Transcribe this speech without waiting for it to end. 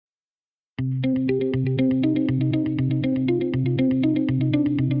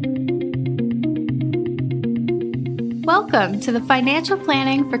Welcome to the Financial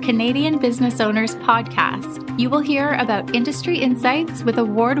Planning for Canadian Business Owners podcast. You will hear about industry insights with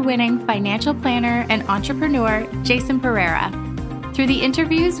award-winning financial planner and entrepreneur Jason Pereira. Through the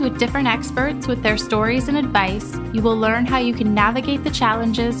interviews with different experts with their stories and advice, you will learn how you can navigate the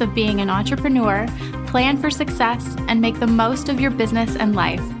challenges of being an entrepreneur, plan for success, and make the most of your business and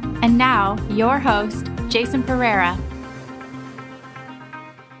life. And now, your host, Jason Pereira.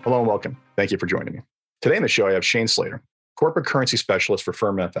 Hello and welcome. Thank you for joining me. Today on the show, I have Shane Slater, corporate currency specialist for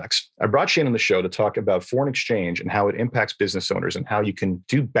Firm FX. I brought Shane on the show to talk about foreign exchange and how it impacts business owners and how you can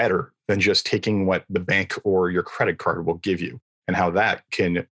do better than just taking what the bank or your credit card will give you, and how that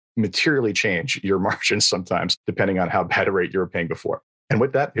can materially change your margins sometimes, depending on how bad a rate you were paying before. And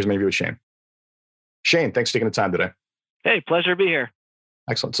with that, here's my interview with Shane. Shane, thanks for taking the time today. Hey, pleasure to be here.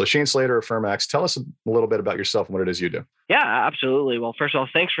 Excellent. So Shane Slater of Firm FX, tell us a little bit about yourself and what it is you do. Yeah, absolutely. Well, first of all,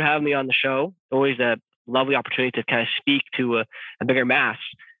 thanks for having me on the show. Always a lovely opportunity to kind of speak to a bigger mass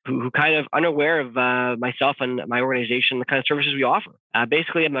who kind of unaware of myself and my organization, the kind of services we offer.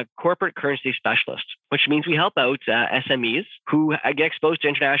 Basically, I'm a corporate currency specialist, which means we help out SMEs who get exposed to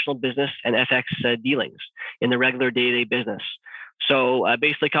international business and FX dealings in the regular day-to-day business. So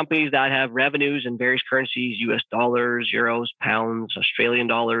basically companies that have revenues in various currencies, US dollars, euros, pounds, Australian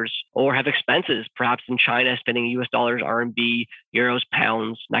dollars, or have expenses perhaps in China spending US dollars, RMB, euros,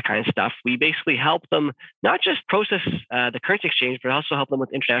 pounds, that kind of stuff. We basically help them not just process the currency exchange, but also help them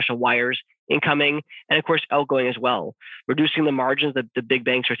with international wires, incoming, and of course, outgoing as well, reducing the margins that the big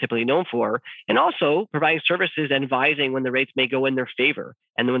banks are typically known for, and also providing services and advising when the rates may go in their favor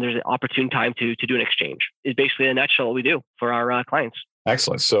and when there's an opportune time to do an exchange. Is basically in a nutshell what we do for our clients.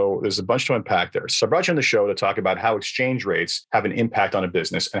 Excellent. So there's a bunch to unpack there. So I brought you on the show to talk about how exchange rates have an impact on a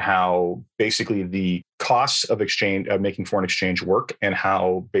business and how basically the costs of exchange, of making foreign exchange work, and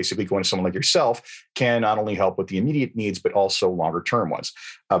how basically going to someone like yourself can not only help with the immediate needs, but also longer term ones.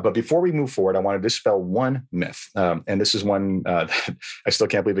 But before we move forward, I want to dispel one myth. And this is one that I still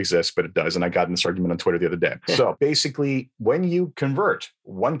can't believe exists, but it does. And I got in this argument on Twitter the other day. So basically, when you convert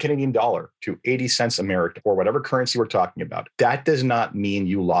 $1 Canadian to 80 cents American, or whatever currency we're talking about, that does not mean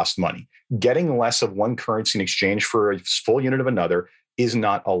you lost money. Getting less of one currency in exchange for a full unit of another is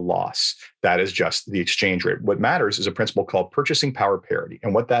not a loss. That is just the exchange rate. What matters is a principle called purchasing power parity.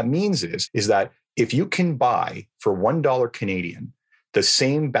 And what that means is that if you can buy for $1 Canadian the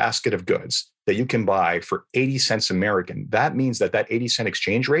same basket of goods that you can buy for 80 cents American, that means that 80-cent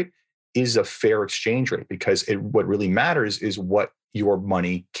exchange rate is a fair exchange rate, because what really matters is what your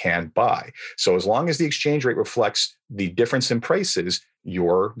money can buy. So as long as the exchange rate reflects the difference in prices,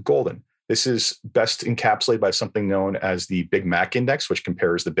 you're golden. This is best encapsulated by something known as the Big Mac Index, which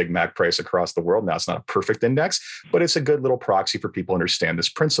compares the Big Mac price across the world. Now, it's not a perfect index, but it's a good little proxy for people to understand this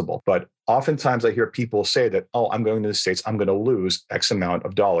principle. But oftentimes I hear people say that, oh, I'm going to the States, I'm going to lose X amount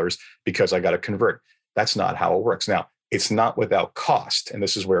of dollars because I got to convert. That's not how it works. Now, it's not without cost. And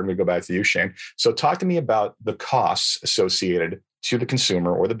this is where I'm going to go back to you, Shane. So talk to me about the costs associated to the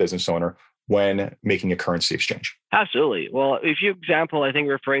consumer or the business owner when making a currency exchange. Absolutely. Well, example I think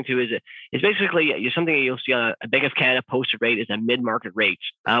we're referring to is basically something that you'll see on a Bank of Canada posted rate is a mid-market rate,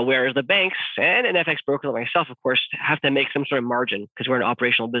 whereas the banks and an FX broker like myself, of course, have to make some sort of margin because we're an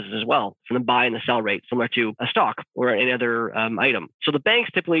operational business as well from the buy and the sell rate, similar to a stock or any other item. So the banks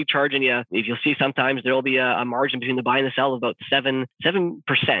typically charging you, if you'll see sometimes there will be a margin between the buy and the sell of about 7%,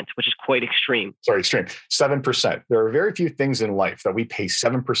 which is quite extreme. Sorry, extreme. 7%. There are very few things in life that we pay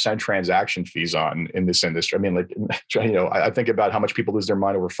 7% transaction fees on in this industry. I mean, I think about how much people lose their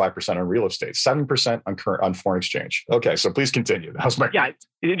mind over 5% on real estate, 7% on foreign exchange. Okay, so please continue. Yeah,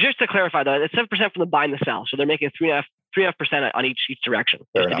 just to clarify though, it's 7% from the buy and the sell. So they're making 3.5% on each direction,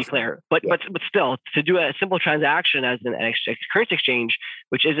 just to be clear. But still, to do a simple transaction as an currency exchange,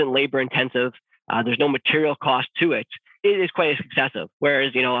 which isn't labor intensive, there's no material cost to it. It is quite excessive.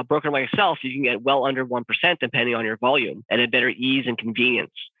 Whereas, a broker like yourself, you can get well under 1% depending on your volume and a better ease and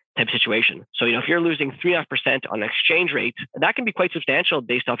convenience type of situation. So, if you're losing 3.5% on exchange rate, that can be quite substantial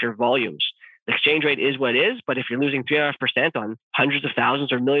based off your volumes. The exchange rate is what it is, but if you're losing 3.5% on hundreds of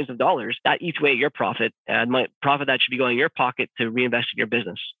thousands or millions of dollars, that eats away at your profit, and profit that should be going in your pocket to reinvest in your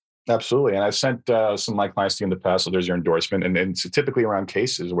business. Absolutely. And I've sent some of my clients to you in the past, so there's your endorsement. And it's typically around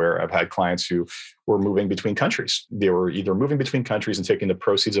cases where I've had clients who were moving between countries. They were either moving between countries and taking the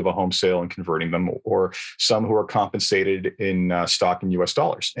proceeds of a home sale and converting them, or some who are compensated in stock in US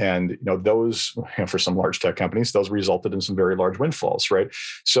dollars. And those, for some large tech companies, those resulted in some very large windfalls, right?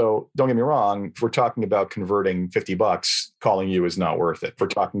 So don't get me wrong, if we're talking about converting $50, calling you is not worth it. If we're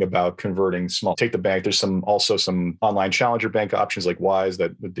talking about converting small, take the bank, there's also some online challenger bank options like Wise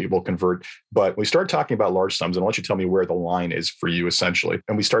that they will convert. But we start talking about large sums, and I'll let you tell me where the line is for you essentially.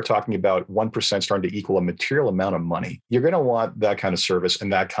 And we start talking about 1% starting to equal a material amount of money. You're going to want that kind of service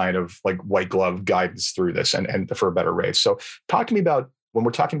and that kind of like white glove guidance through this and for a better rate. So talk to me about, when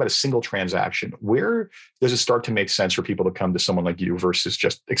we're talking about a single transaction, where does it start to make sense for people to come to someone like you versus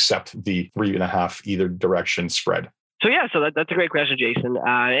just accept the 3.5 either direction spread? So that's a great question, Jason.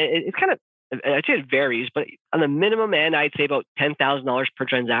 It's kind of, I'd say it varies, but on the minimum end, I'd say about $10,000 per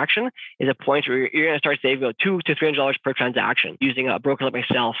transaction is a point where you're going to start saving about $200 to $300 per transaction using a broker like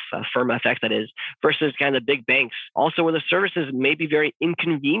myself, Firm FX that is, versus kind of the big banks. Also, where the services may be very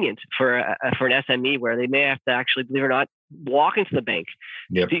inconvenient for an SME, where they may have to actually, believe it or not, walk into the bank,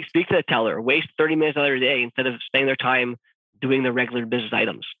 speak to the teller, waste 30 minutes out of their day instead of spending their time doing the regular business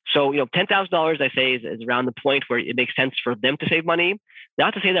items. So, $10,000, I say, is around the point where it makes sense for them to save money.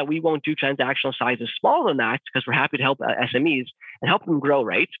 Not to say that we won't do transactional sizes smaller than that, because we're happy to help SMEs and help them grow,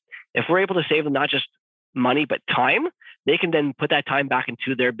 right? If we're able to save them not just money, but time, they can then put that time back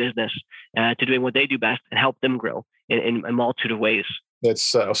into their business to doing what they do best and help them grow in a multitude of ways. That's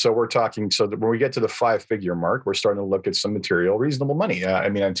so we're talking. So that when we get to the 5-figure mark, we're starting to look at some material, reasonable money.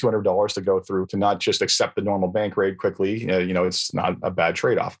 And $200 to go through to not just accept the normal bank rate quickly. It's not a bad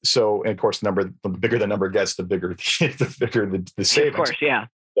trade-off. So, and of course, the bigger the number gets, the bigger the savings. Of course, yeah.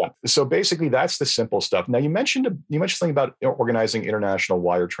 Yeah. So basically, that's the simple stuff. Now, you mentioned something about organizing international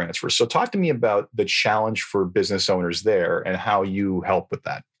wire transfers. So talk to me about the challenge for business owners there and how you help with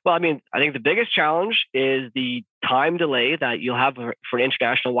that. Well, I think the biggest challenge is the time delay that you'll have for an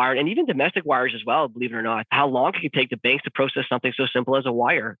international wire and even domestic wires as well, believe it or not. How long can it take the banks to process something so simple as a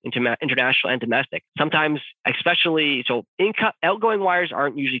wire, international and domestic? Sometimes, especially, outgoing wires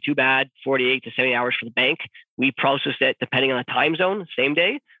aren't usually too bad, 48 to 70 hours for the bank. We process it depending on the time zone, same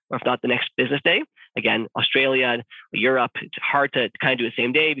day, or if not the next business day. Again, Australia, Europe, it's hard to kind of do it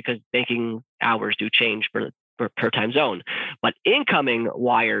same day because banking hours do change per time zone. But incoming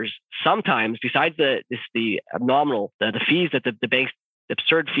wires, sometimes, besides the fees that the banks, the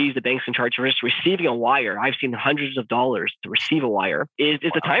absurd fees the banks can charge for just receiving a wire, I've seen hundreds of dollars to receive a wire, is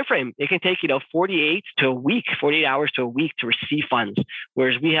the time frame. It can take 48 hours to a week to receive funds.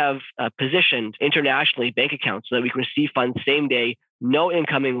 Whereas we have positioned internationally bank accounts so that we can receive funds same day, no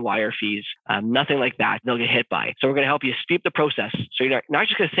incoming wire fees, nothing like that. They'll get hit by. So we're going to help you speed the process. So you're not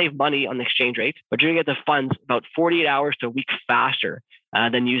just going to save money on the exchange rate, but you're going to get the funds about 48 hours to a week faster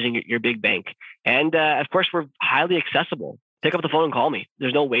than using your big bank. And of course, we're highly accessible. Pick up the phone and call me.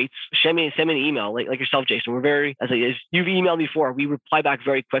 There's no waits. Send me an email like yourself, Jason. We're very, as you've emailed before, we reply back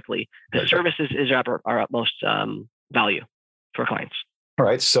very quickly. The service is our utmost value for our clients. All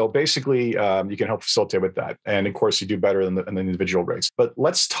right. So basically, you can help facilitate with that. And of course, you do better than the individual rates. But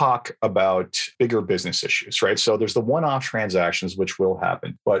let's talk about bigger business issues, right? So there's the one-off transactions, which will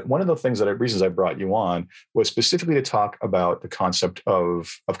happen. But one of the reasons I brought you on was specifically to talk about the concept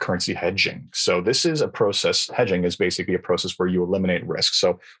of currency hedging. So this is a process. Hedging is basically a process where you eliminate risk.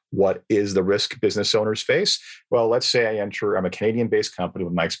 So what is the risk business owners face? Well, let's say I'm a Canadian-based company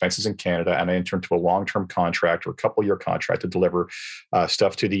with my expenses in Canada, and I enter into a long-term contract or a couple-year contract to deliver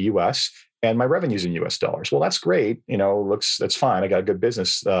stuff to the US, and my revenue's in US dollars. Well, that's great. That's fine. I got a good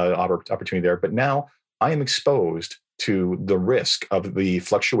business opportunity there. But now I am exposed to the risk of the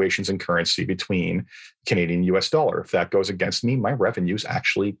fluctuations in currency between Canadian and US dollar. If that goes against me, my revenues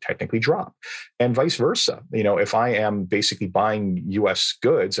actually technically drop, and vice versa. If I am basically buying US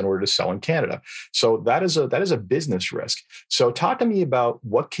goods in order to sell in Canada. So that is a business risk. So talk to me about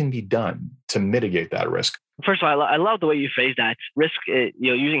what can be done to mitigate that risk. First of all, I love the way you phrase that. Risk,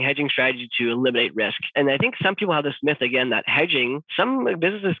 using hedging strategy to eliminate risk. And I think some people have this myth, again, that hedging, some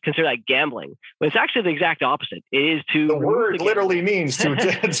businesses consider that gambling, but it's actually the exact opposite. It is to... The word literally means to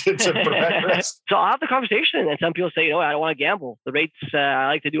prevent risk. So I'll have the conversation, and some people say, I don't want to gamble. The rates I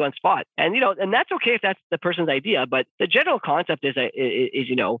like to do on spot. And, and that's okay if that's the person's idea. But the general concept is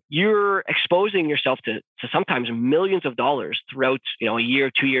you're exposing yourself to sometimes millions of dollars throughout, a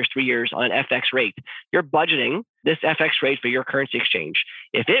year, 2 years, 3 years on an FX rate. You're budgeting this FX rate for your currency exchange.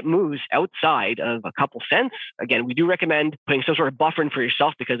 If it moves outside of a couple cents, again, we do recommend putting some sort of buffer in for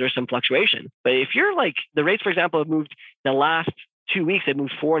yourself because there's some fluctuation. But if you're the rates, for example, have moved the last 2 weeks, it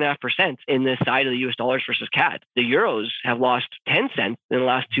moved 4.5% in the side of the US dollars versus CAD. The euros have lost 10 cents in the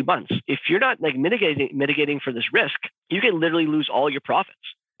last 2 months. If you're not like mitigating for this risk, you can literally lose all your profits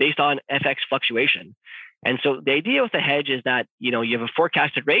based on FX fluctuation. And so the idea with the hedge is that, you have a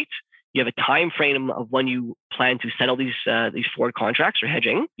forecasted rate, you have a time frame of when you plan to settle these forward contracts or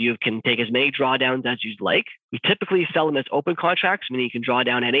hedging. You can take as many drawdowns as you'd like. We typically sell them as open contracts, meaning you can draw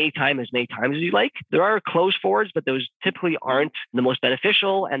down at any time as many times as you like. There are closed forwards, but those typically aren't the most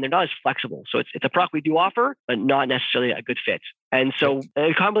beneficial and they're not as flexible. So it's a product we do offer, but not necessarily a good fit. And so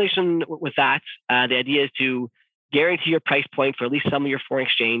in combination with that, the idea is to guarantee your price point for at least some of your foreign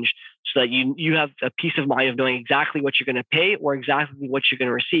exchange so that you have a peace of mind of knowing exactly what you're going to pay or exactly what you're going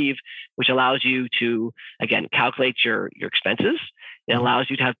to receive, which allows you to, again, calculate your expenses. It allows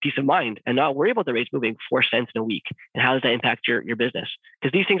you to have peace of mind and not worry about the rates moving 4 cents in a week. And how does that impact your business?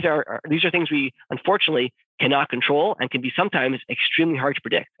 Because these are things we unfortunately cannot control and can be sometimes extremely hard to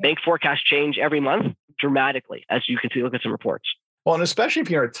predict. Bank forecasts change every month dramatically, as you can see, look at some reports. Well, and especially if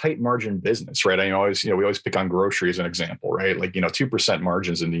you're a tight margin business, right? We always pick on grocery as an example, right? Like, 2%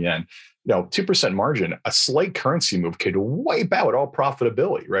 margins in the end, 2% margin, a slight currency move could wipe out all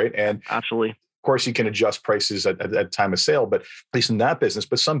profitability, right? And absolutely. Of course, you can adjust prices at time of sale, but at least in that business.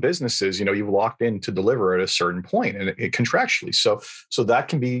 But some businesses, you've locked in to deliver at a certain point, and it contractually. So that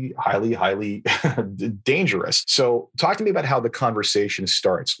can be highly, highly dangerous. So talk to me about how the conversation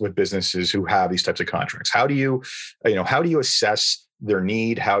starts with businesses who have these types of contracts. How do you assess their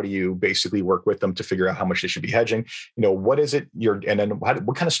need? How do you basically work with them to figure out how much they should be hedging? What is it and then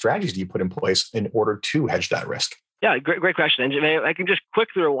what kind of strategies do you put in place in order to hedge that risk? Yeah, great question. And I can just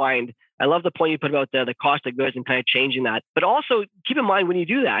quickly rewind. I love the point you put about the cost of goods and kind of changing that. But also keep in mind when you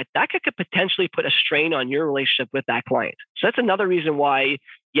do that, that could potentially put a strain on your relationship with that client. So that's another reason why,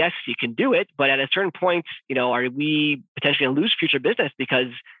 yes, you can do it. But at a certain point, are we potentially going to lose future business because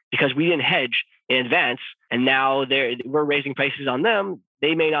we didn't hedge in advance and now we're raising prices on them?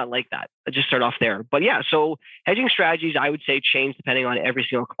 They may not like that. Let's just start off there. But yeah, so hedging strategies, I would say, change depending on every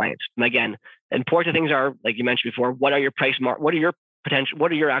single client. And again, important things are, like you mentioned before, what are your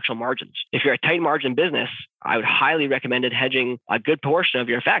what are your actual margins? If you're a tight margin business, I would highly recommend hedging a good portion of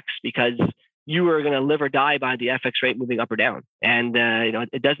your FX because you are going to live or die by the FX rate moving up or down. And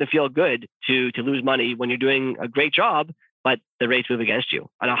it doesn't feel good to lose money when you're doing a great job, but the rates move against you.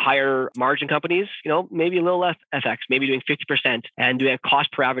 On a higher margin companies, maybe a little less FX, maybe doing 50% and doing a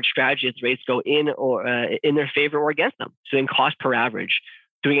cost per average strategy as rates go in or in their favor or against them. So doing cost per average,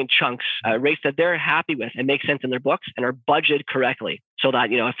 doing in chunks, rates that they're happy with and make sense in their books and are budgeted correctly. So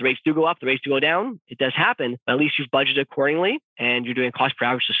that, if the rates do go up, the rates do go down, it does happen, but at least you've budgeted accordingly and you're doing cost per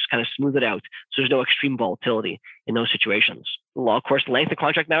average to kind of smooth it out. So there's no extreme volatility in those situations. Well, of course, length of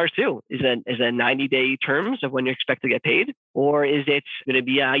contract matters too. Is it 90-day terms of when you expect to get paid? Or is it going to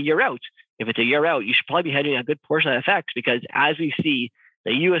be a year out? If it's a year out, you should probably be hedging a good portion of FX because as we see,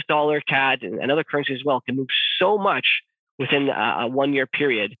 the US dollar, CAD, and other currencies as well can move so much within a 1 year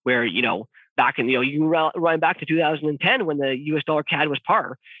period where, back in, you run back to 2010 when the US dollar CAD was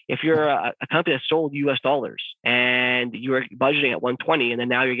par. If you're a company that sold US dollars and you were budgeting at 120 and then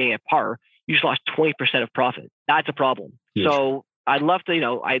now you're getting at par, you just lost 20% of profit. That's a problem. Yes. So I'd love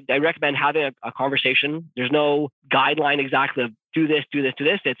to, I recommend having a conversation. There's no guideline exactly of do this, do this, do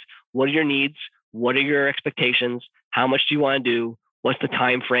this. It's what are your needs? What are your expectations? How much do you want to do? What's the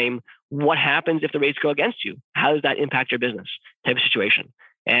time frame? What happens if the rates go against you? How does that impact your business type of situation?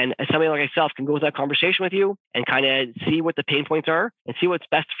 And somebody like myself can go with that conversation with you and kind of see what the pain points are and see what's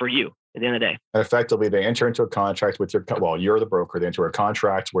best for you at the end of the day. And effectively, they enter into a contract with you're the broker. They enter a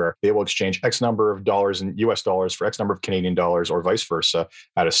contract where they will exchange X number of dollars in US dollars for X number of Canadian dollars or vice versa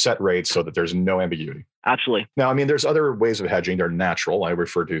at a set rate so that there's no ambiguity. Absolutely. Now, there's other ways of hedging. They're natural. I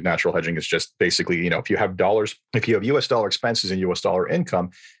refer to natural hedging as just basically, if you have US dollar expenses and US dollar income,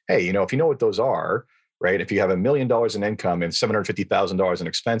 hey, if you know what those are, right? If you have $1 million in income and $750,000 in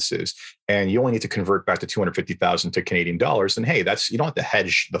expenses, and you only need to convert back to $250,000 to Canadian dollars, then hey, you don't have to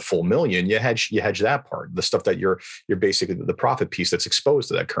hedge the full million. You hedge that part, the stuff that you're basically the profit piece that's exposed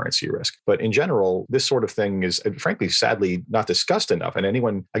to that currency risk. But in general, this sort of thing is frankly, sadly, not discussed enough. And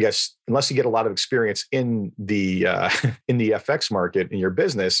anyone, I guess, unless you get a lot of experience in the FX market in your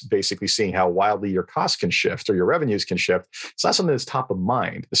business, basically seeing how wildly your costs can shift or your revenues can shift, it's not something that's top of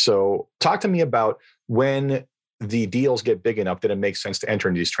mind. So talk to me about when the deals get big enough that it makes sense to enter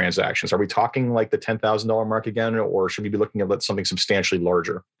into these transactions. Are we talking like the $10,000 mark again, or should we be looking at something substantially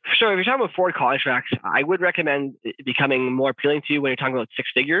larger? So if you're talking about forward contracts, I would recommend it becoming more appealing to you when you're talking about six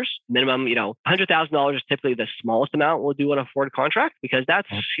figures. Minimum, $100,000 is typically the smallest amount we'll do on a forward contract because that's,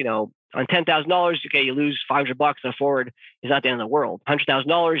 On $10,000, okay, you lose $500 on a forward is not the end of the world.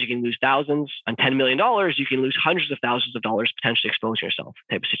 $100,000, you can lose thousands. On $10 million, you can lose hundreds of thousands of dollars, potentially exposing yourself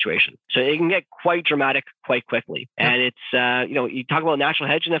type of situation. So it can get quite dramatic quite quickly. And it's, you talk about natural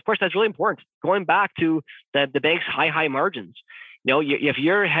hedge, and of course, that's really important. Going back to the bank's high margins. If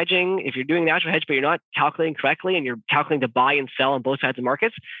you're hedging, if you're doing natural hedge, but you're not calculating correctly and you're calculating to buy and sell on both sides of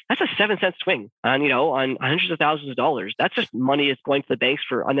markets, that's a 7-cent swing on hundreds of thousands of dollars. That's just money that's going to the banks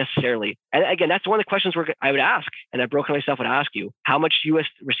for unnecessarily. And again, that's one of the questions I would ask, and a broker myself would ask you, how much U.S.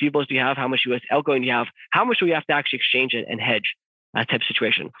 receivables do you have? How much U.S. outgoing do you have? How much do we have to actually exchange it and hedge that type of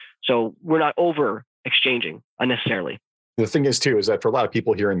situation? So we're not over exchanging unnecessarily. The thing is, too, is that for a lot of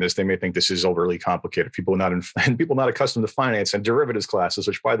people hearing this, they may think this is overly complicated. People not accustomed to finance and derivatives classes,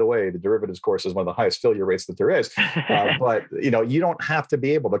 which, by the way, the derivatives course is one of the highest failure rates that there is. But you don't have to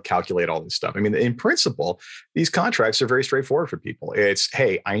be able to calculate all this stuff. I mean, in principle, these contracts are very straightforward for people. It's,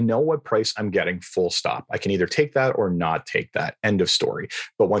 hey, I know what price I'm getting, full stop. I can either take that or not take that. End of story.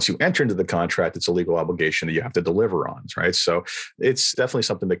 But once you enter into the contract, it's a legal obligation that you have to deliver on, right? So it's definitely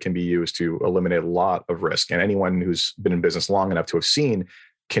something that can be used to eliminate a lot of risk. And anyone who's been in business long enough to have seen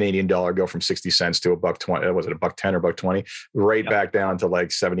Canadian dollar go from 60 cents to $1.20, was it $1.10 or $1.20, right back down to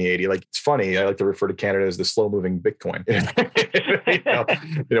like 70, 80. Like, it's funny. I like to refer to Canada as the slow moving Bitcoin.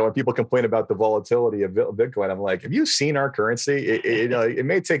 When people complain about the volatility of Bitcoin, I'm like, have you seen our currency? It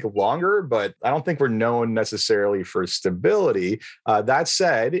may take longer, but I don't think we're known necessarily for stability. That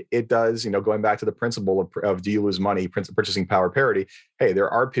said, it does, going back to the principle of do you lose money, purchasing power parity. Hey, there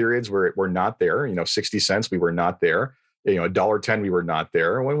are periods where we're not there, 60 cents, we were not there. $1.10, we were not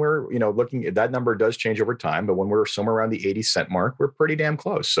there. When we're, looking at that number does change over time, but when we're somewhere around the 80-cent mark, we're pretty damn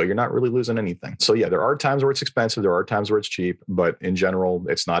close. So you're not really losing anything. So yeah, there are times where it's expensive. There are times where it's cheap, but in general,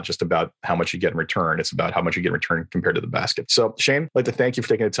 it's not just about how much you get in return. It's about how much you get in return compared to the basket. So Shane, I'd like to thank you for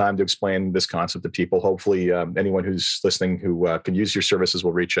taking the time to explain this concept to people. Hopefully anyone who's listening who can use your services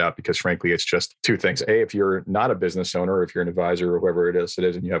will reach out, because frankly, it's just two things. A, if you're not a business owner, or if you're an advisor or whoever it is,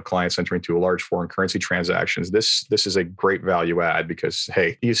 and you have clients entering into a large foreign currency transactions, this is a great value add, because,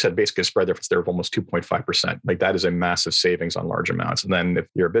 hey, you said basically a spread difference there of almost 2.5%. Like, that is a massive savings on large amounts. And then if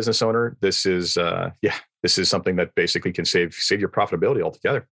you're a business owner, this is something that basically can save your profitability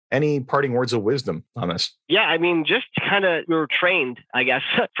altogether. Any parting words of wisdom on this? Yeah, I mean, just kind of, we were trained, I guess,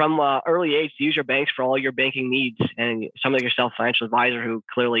 from early age to use your banks for all your banking needs. And someone like yourself, financial advisor, who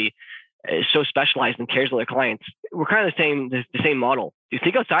clearly is so specialized and cares about their clients, we're kind of the same model. You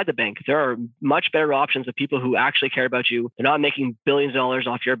think outside the bank, there are much better options of people who actually care about you. They're not making billions of dollars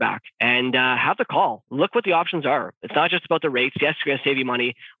off your back. And have the call. Look what the options are. It's not just about the rates. Yes, it's going to save you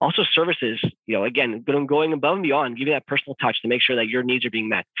money. Also services, again, going above and beyond, giving that personal touch to make sure that your needs are being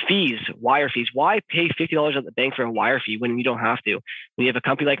met. Fees, wire fees. Why pay $50 at the bank for a wire fee when you don't have to? When you have a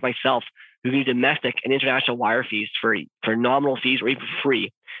company like myself who can do domestic and international wire fees for nominal fees or even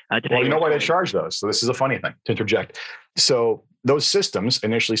free. Well, you know why they charge those? So this is a funny thing to interject. So those systems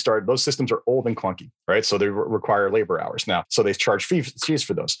those systems are old and clunky, right? So they require labor hours now. So they charge fees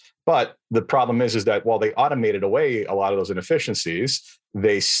for those. But the problem is that while they automated away a lot of those inefficiencies,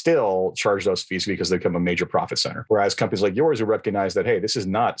 they still charge those fees because they become a major profit center. Whereas companies like yours who recognize that, hey, this is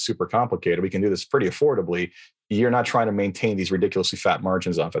not super complicated, we can do this pretty affordably, you're not trying to maintain these ridiculously fat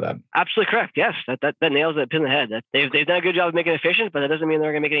margins off of that. Absolutely correct. Yes, that nails it pin the head. They've done a good job of making it efficient, but that doesn't mean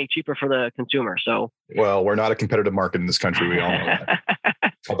they're going to make it any cheaper for the consumer. So, well, we're not a competitive market in this country. We all know that.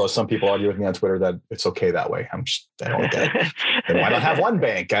 Although some people argue with me on Twitter that it's okay that way. I don't get it. And why not have one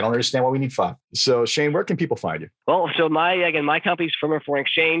bank? I don't understand why we need five. So Shane, where can people find you? Well, so my company's Firma Foreign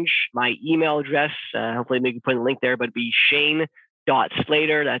Exchange. My email address, hopefully maybe put a link there, but it'd be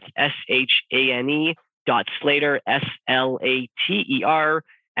Shane.Slater. That's SHANE.Slater, SLATER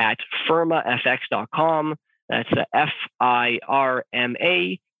 @firmafx.com. That's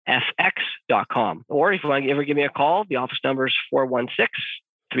FIRMAFX.com. Or if you want to ever give me a call, the office number is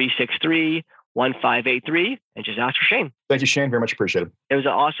 416-363-1583, and just ask for Shane. Thank you, Shane. Very much appreciated. It was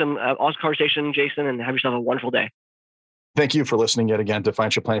an awesome conversation, Jason, and have yourself a wonderful day. Thank you for listening yet again to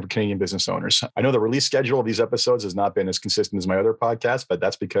Financial Planning for Canadian Business Owners. I know the release schedule of these episodes has not been as consistent as my other podcasts, but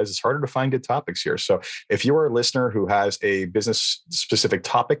that's because it's harder to find good topics here. So if you are a listener who has a business-specific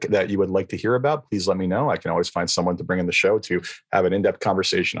topic that you would like to hear about, please let me know. I can always find someone to bring in the show to have an in-depth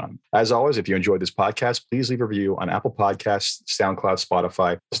conversation on. As always, if you enjoyed this podcast, please leave a review on Apple Podcasts, SoundCloud,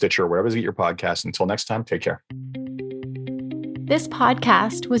 Spotify, Stitcher, wherever you get your podcasts. Until next time, take care. This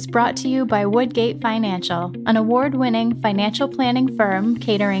podcast was brought to you by Woodgate Financial, an award-winning financial planning firm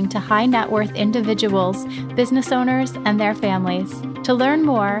catering to high net worth individuals, business owners, and their families. To learn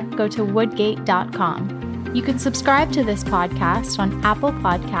more, go to woodgate.com. You can subscribe to this podcast on Apple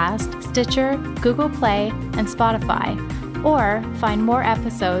Podcast, Stitcher, Google Play, and Spotify, or find more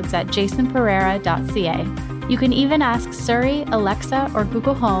episodes at jasonpereira.ca. You can even ask Siri, Alexa, or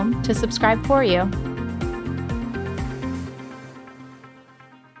Google Home to subscribe for you.